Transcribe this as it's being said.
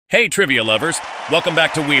Hey trivia lovers, welcome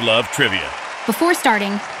back to We Love Trivia. Before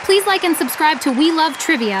starting, please like and subscribe to We Love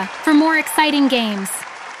Trivia for more exciting games.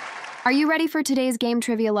 Are you ready for today's game,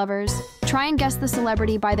 trivia lovers? Try and guess the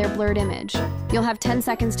celebrity by their blurred image. You'll have 10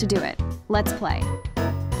 seconds to do it. Let's play.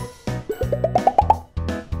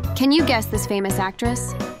 Can you guess this famous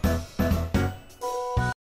actress?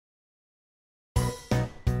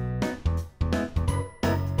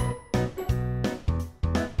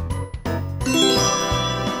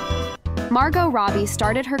 Margot Robbie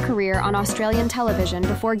started her career on Australian television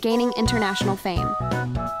before gaining international fame.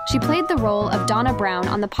 She played the role of Donna Brown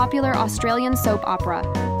on the popular Australian soap opera,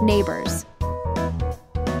 Neighbours.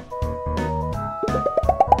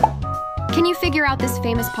 Can you figure out this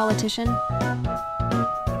famous politician?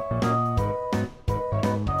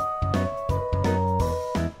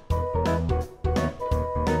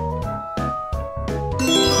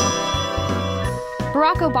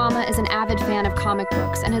 Barack Obama is an avid fan of comic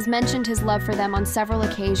books and has mentioned his love for them on several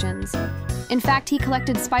occasions. In fact, he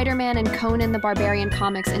collected Spider-Man and Conan the Barbarian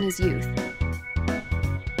comics in his youth.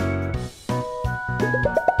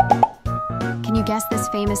 Can you guess this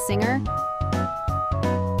famous singer?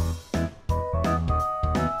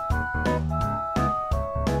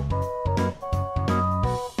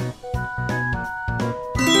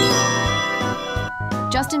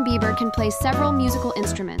 Justin Bieber can play several musical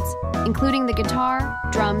instruments, including the guitar,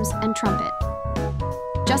 drums, and trumpet.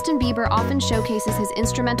 Justin Bieber often showcases his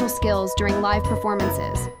instrumental skills during live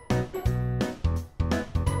performances.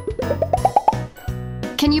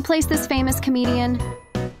 Can you place this famous comedian?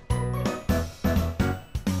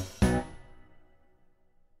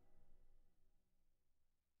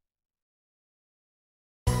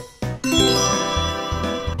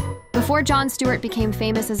 Before Jon Stewart became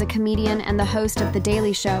famous as a comedian and the host of The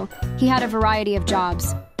Daily Show, he had a variety of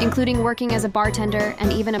jobs, including working as a bartender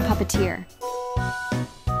and even a puppeteer.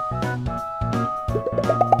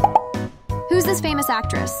 Who's this famous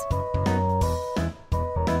actress?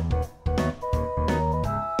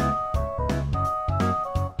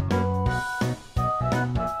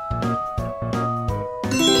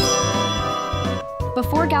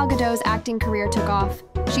 Before Gal Gadot's acting career took off,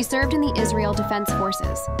 she served in the Israel Defense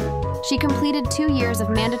Forces. She completed 2 years of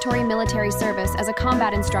mandatory military service as a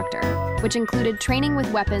combat instructor, which included training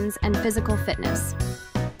with weapons and physical fitness.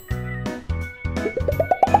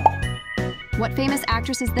 What famous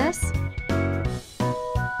actress is this?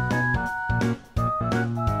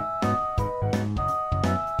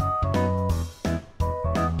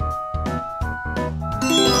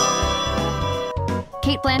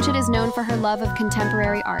 Cate Blanchett is known for her love of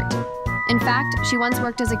contemporary art. In fact, she once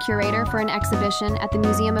worked as a curator for an exhibition at the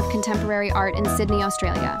Museum of Contemporary Art in Sydney,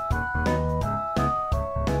 Australia.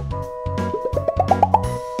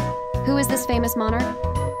 Who is this famous monarch?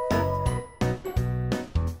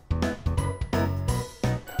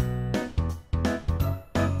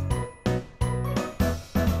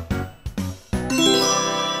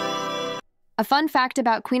 A fun fact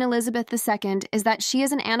about Queen Elizabeth II is that she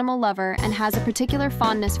is an animal lover and has a particular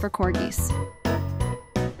fondness for corgis.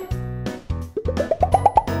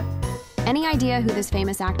 Any idea who this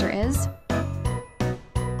famous actor is?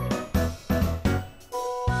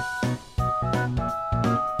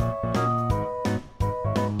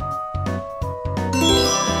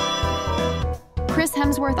 Chris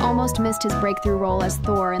Hemsworth almost missed his breakthrough role as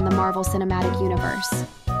Thor in the Marvel Cinematic Universe.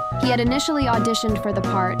 He had initially auditioned for the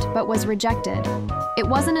part, but was rejected. It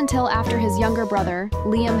wasn't until after his younger brother,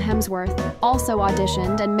 Liam Hemsworth, also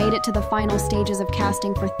auditioned and made it to the final stages of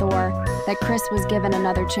casting for Thor that Chris was given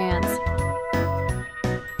another chance.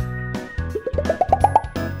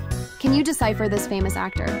 Can you decipher this famous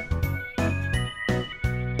actor?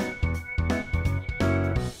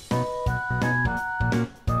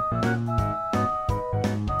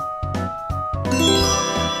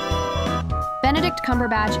 Benedict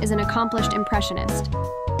Cumberbatch is an accomplished impressionist.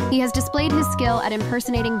 He has displayed his skill at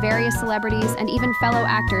impersonating various celebrities and even fellow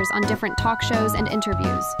actors on different talk shows and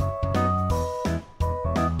interviews.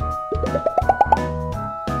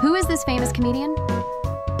 Who is this famous comedian?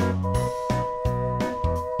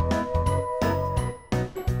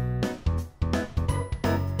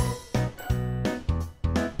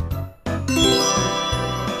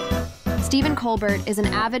 Stephen Colbert is an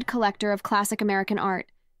avid collector of classic American art.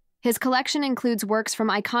 His collection includes works from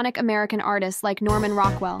iconic American artists like Norman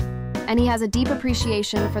Rockwell, and he has a deep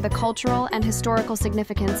appreciation for the cultural and historical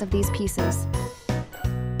significance of these pieces.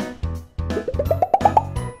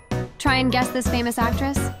 Try and guess this famous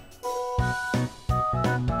actress?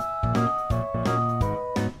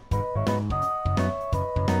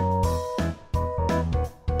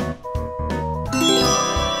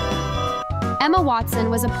 Emma Watson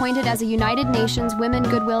was appointed as a United Nations Women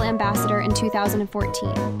Goodwill Ambassador in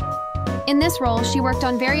 2014. In this role, she worked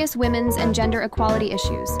on various women's and gender equality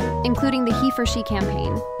issues, including the He for She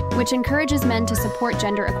campaign, which encourages men to support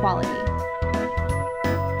gender equality.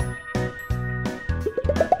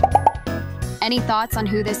 Any thoughts on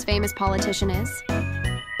who this famous politician is?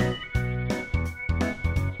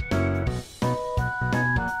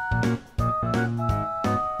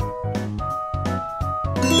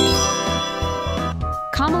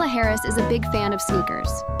 Kamala Harris is a big fan of sneakers.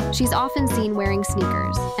 She's often seen wearing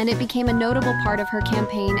sneakers, and it became a notable part of her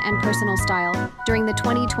campaign and personal style during the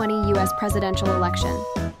 2020 US presidential election.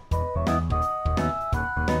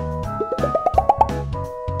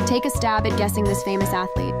 Take a stab at guessing this famous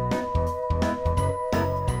athlete.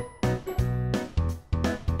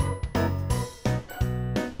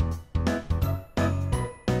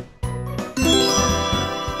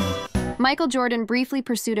 Michael Jordan briefly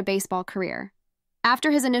pursued a baseball career.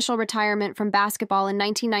 After his initial retirement from basketball in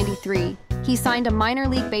 1993, he signed a minor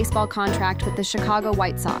league baseball contract with the Chicago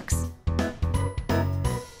White Sox.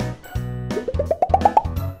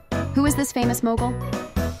 Who is this famous mogul?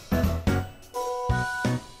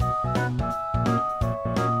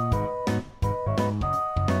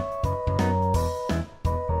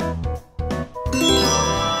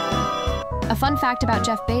 A fun fact about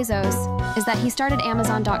Jeff Bezos is that he started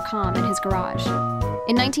Amazon.com in his garage.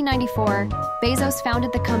 In 1994, Bezos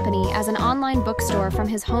founded the company as an online bookstore from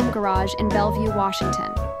his home garage in Bellevue,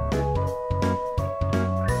 Washington.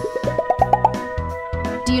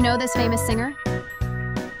 Do you know this famous singer?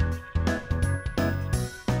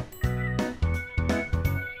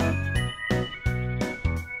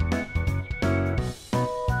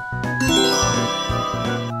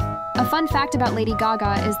 A fun fact about Lady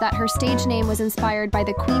Gaga is that her stage name was inspired by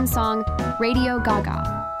the Queen song Radio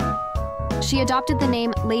Gaga. She adopted the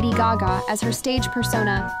name Lady Gaga as her stage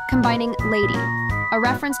persona, combining Lady, a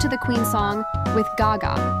reference to the Queen song, with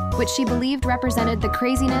Gaga, which she believed represented the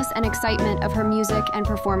craziness and excitement of her music and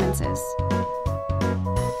performances.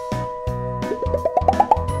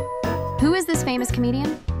 Who is this famous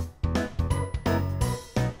comedian?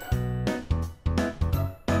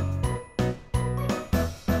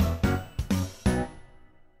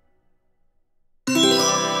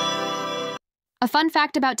 A fun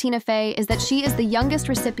fact about Tina Fey is that she is the youngest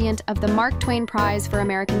recipient of the Mark Twain Prize for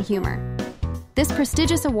American Humor. This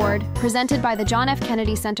prestigious award, presented by the John F.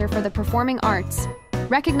 Kennedy Center for the Performing Arts,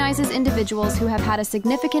 recognizes individuals who have had a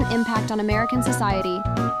significant impact on American society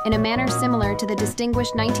in a manner similar to the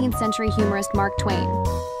distinguished 19th century humorist Mark Twain.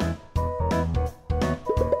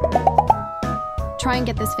 Try and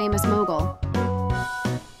get this famous mogul.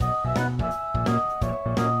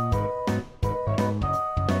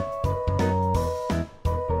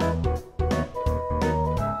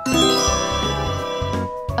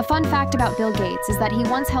 A fun fact about Bill Gates is that he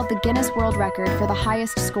once held the Guinness World Record for the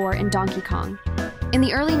highest score in Donkey Kong. In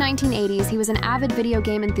the early 1980s, he was an avid video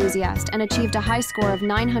game enthusiast and achieved a high score of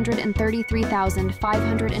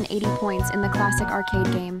 933,580 points in the classic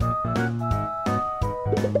arcade game.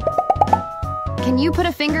 Can you put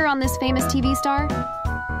a finger on this famous TV star?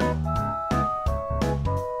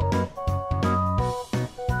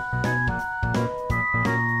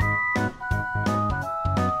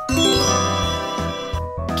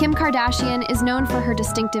 Kim Kardashian is known for her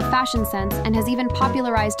distinctive fashion sense and has even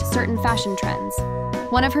popularized certain fashion trends.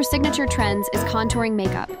 One of her signature trends is contouring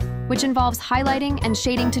makeup, which involves highlighting and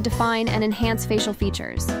shading to define and enhance facial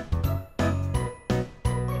features.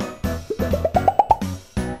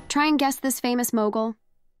 Try and guess this famous mogul.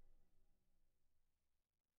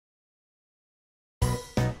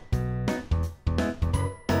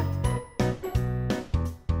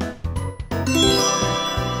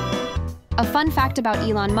 A fun fact about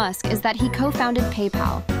Elon Musk is that he co-founded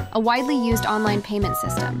PayPal, a widely used online payment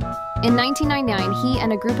system. In 1999, he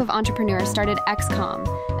and a group of entrepreneurs started XCOM,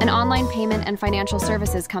 an online payment and financial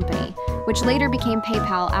services company, which later became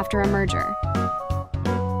PayPal after a merger.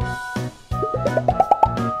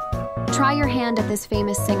 Try your hand at this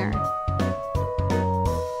famous singer.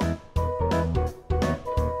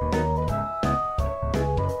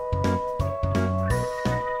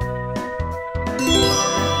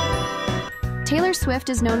 Taylor Swift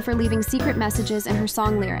is known for leaving secret messages in her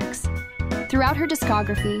song lyrics. Throughout her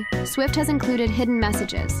discography, Swift has included hidden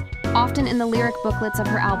messages, often in the lyric booklets of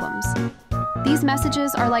her albums. These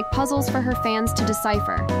messages are like puzzles for her fans to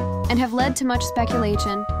decipher, and have led to much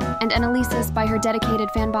speculation and analysis by her dedicated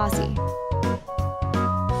fanbase.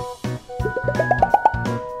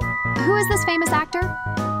 Who is this famous actor?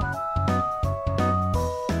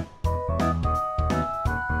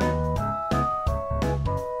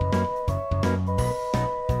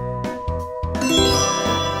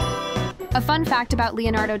 A fun fact about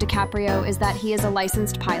Leonardo DiCaprio is that he is a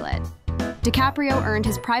licensed pilot. DiCaprio earned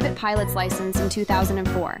his private pilot's license in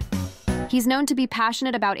 2004. He's known to be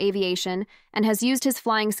passionate about aviation and has used his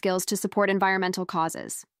flying skills to support environmental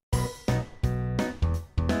causes.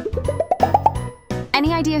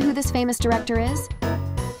 Any idea who this famous director is?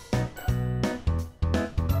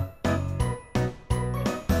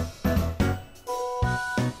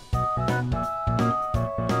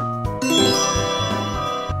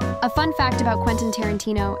 A fun fact about Quentin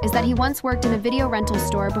Tarantino is that he once worked in a video rental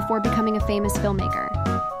store before becoming a famous filmmaker.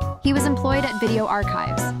 He was employed at Video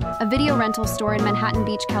Archives, a video rental store in Manhattan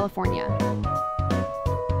Beach, California.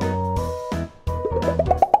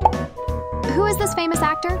 Who is this famous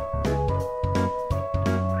actor?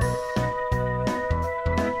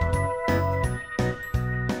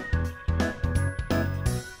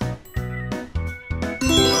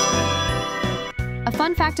 A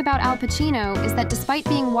fun fact about Al Pacino is that despite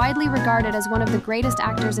being widely regarded as one of the greatest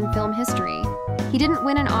actors in film history, he didn't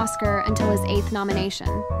win an Oscar until his 8th nomination.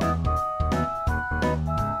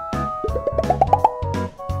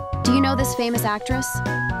 Do you know this famous actress?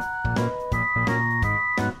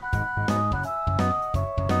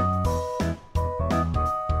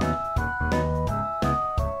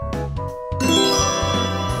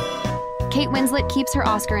 Kate Winslet keeps her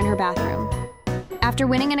Oscar in her bathroom. After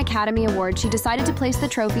winning an Academy Award, she decided to place the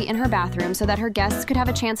trophy in her bathroom so that her guests could have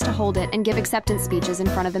a chance to hold it and give acceptance speeches in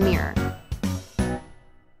front of the mirror.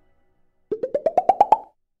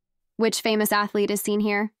 Which famous athlete is seen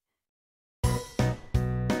here?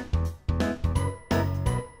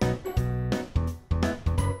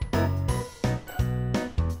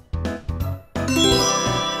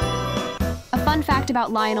 A fun fact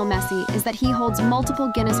about Lionel Messi is that he holds multiple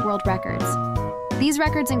Guinness World Records. These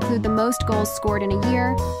records include the most goals scored in a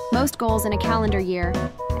year, most goals in a calendar year,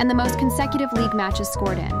 and the most consecutive league matches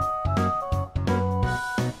scored in.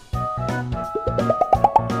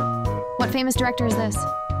 What famous director is this?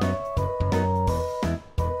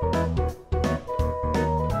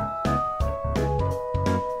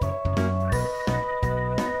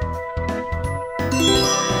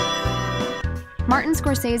 Martin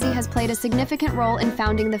Scorsese has played a significant role in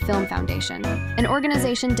founding the Film Foundation, an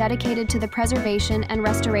organization dedicated to the preservation and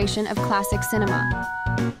restoration of classic cinema.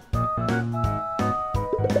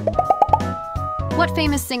 What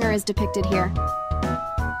famous singer is depicted here?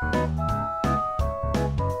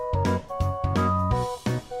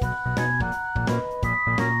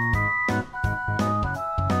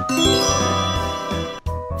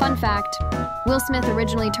 Fun fact, Will Smith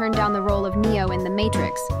originally turned down the role of Neo in The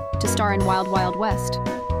Matrix to star in Wild Wild West.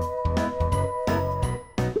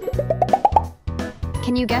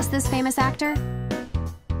 Can you guess this famous actor?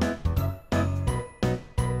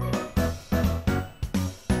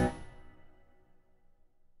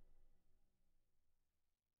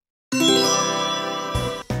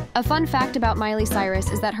 A fun fact about Miley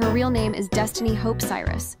Cyrus is that her real name is Destiny Hope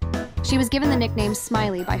Cyrus. She was given the nickname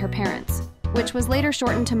Smiley by her parents, which was later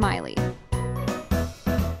shortened to Miley.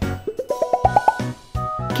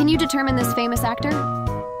 Can you determine this famous actor?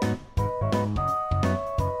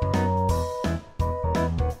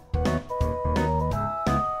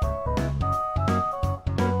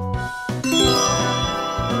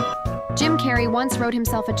 Jim Carrey once wrote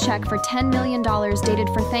himself a check for $10 million dated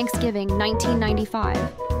for Thanksgiving 1995.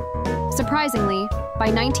 Surprisingly, by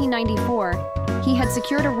 1994, he had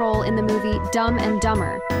secured a role in the movie Dumb and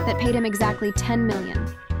Dumber that paid him exactly $10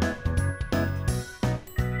 million.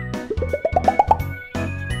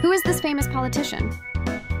 Who is this famous politician?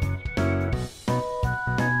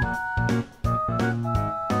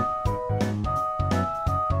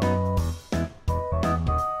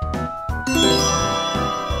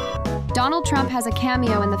 Donald Trump has a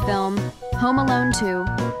cameo in the film Home Alone 2,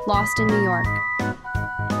 Lost in New York.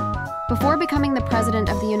 Before becoming the President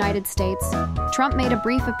of the United States, Trump made a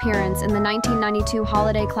brief appearance in the 1992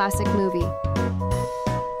 holiday classic movie.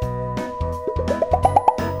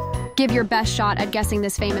 Give your best shot at guessing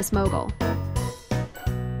this famous mogul.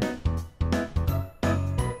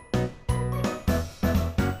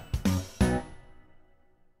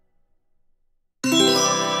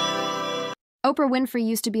 Oprah Winfrey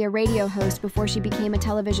used to be a radio host before she became a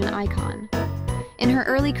television icon. In her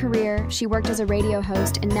early career, she worked as a radio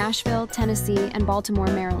host in Nashville, Tennessee, and Baltimore,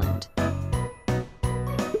 Maryland.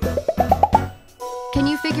 Can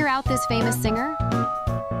you figure out this famous singer?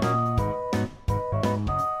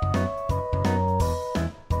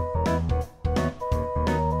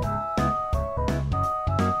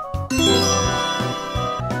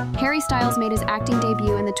 Harry Styles made his acting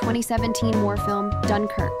debut in the 2017 war film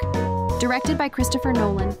Dunkirk. Directed by Christopher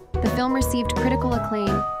Nolan, The film received critical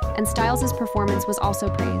acclaim, and Styles' performance was also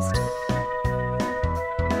praised.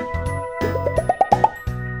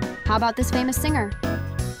 How about this famous singer?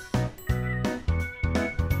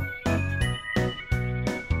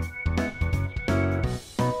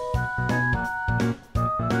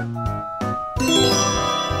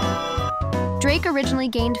 Drake originally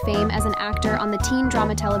gained fame as an actor on the teen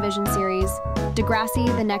drama television series Degrassi: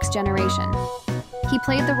 The Next Generation. He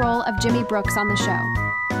played the role of Jimmy Brooks on the show.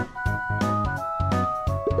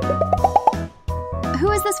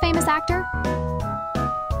 Who is this famous actor?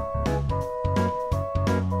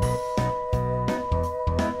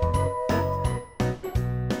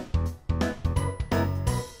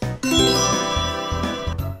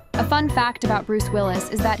 A fun fact about Bruce Willis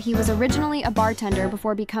is that he was originally a bartender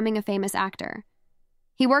before becoming a famous actor.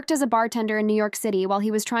 He worked as a bartender in New York City while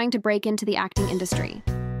he was trying to break into the acting industry.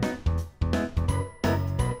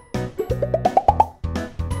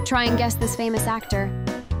 Try and guess this famous actor.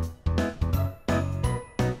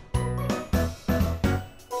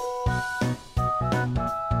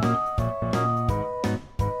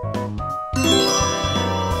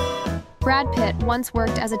 Brad Pitt once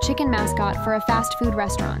worked as a chicken mascot for a fast food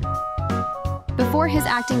restaurant. Before his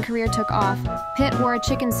acting career took off, Pitt wore a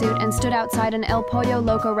chicken suit and stood outside an El Pollo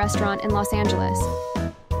Loco restaurant in Los Angeles.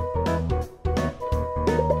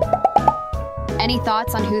 Any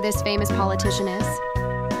thoughts on who this famous politician is?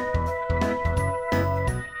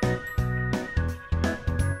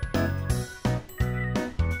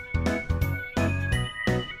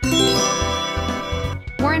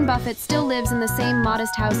 Warren Buffett still lives in the same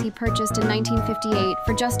modest house he purchased in 1958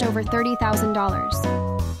 for just over $30,000.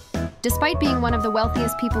 Despite being one of the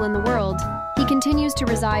wealthiest people in the world, he continues to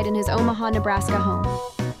reside in his Omaha, Nebraska home.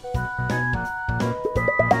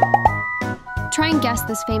 Try and guess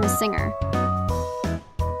this famous singer.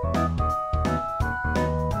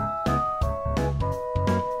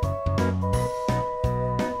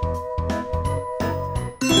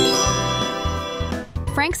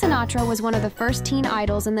 Frank Sinatra was one of the first teen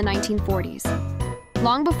idols in the 1940s.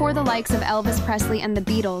 Long before the likes of Elvis Presley and the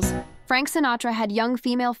Beatles, Frank Sinatra had young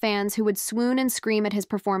female fans who would swoon and scream at his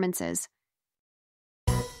performances.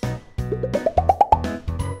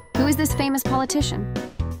 Who is this famous politician?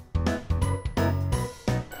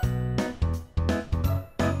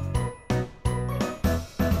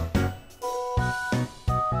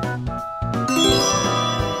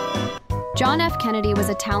 John F. Kennedy was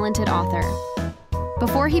a talented author.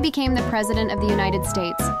 Before he became the President of the United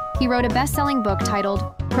States, he wrote a best-selling book titled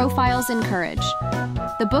Profiles in Courage.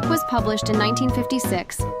 The book was published in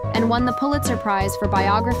 1956 and won the Pulitzer Prize for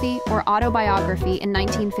Biography or Autobiography in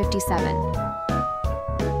 1957.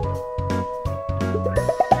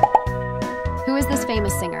 Who is this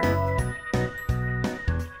famous singer?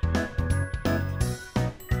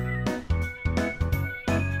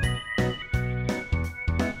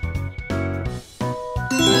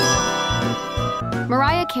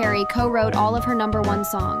 Mariah Carey co-wrote all of her #1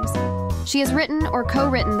 songs. She has written or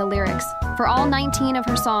co-written the lyrics for all 19 of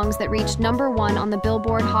her songs that reached #1 on the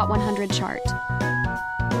Billboard Hot 100 chart.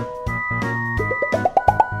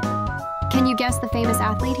 Can you guess the famous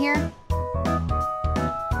athlete here?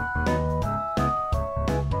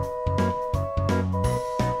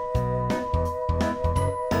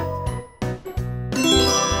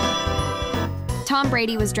 Tom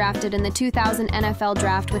Brady was drafted in the 2000 NFL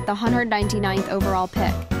Draft with the 199th overall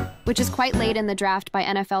pick, which is quite late in the draft by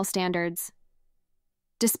NFL standards.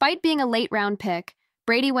 Despite being a late-round pick,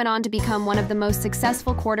 Brady went on to become one of the most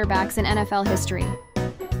successful quarterbacks in NFL history.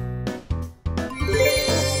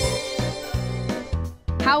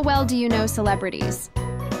 How well do you know celebrities?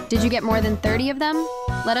 Did you get more than 30 of them?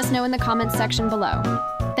 Let us know in the comments section below.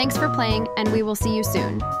 Thanks for playing, and we will see you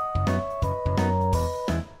soon.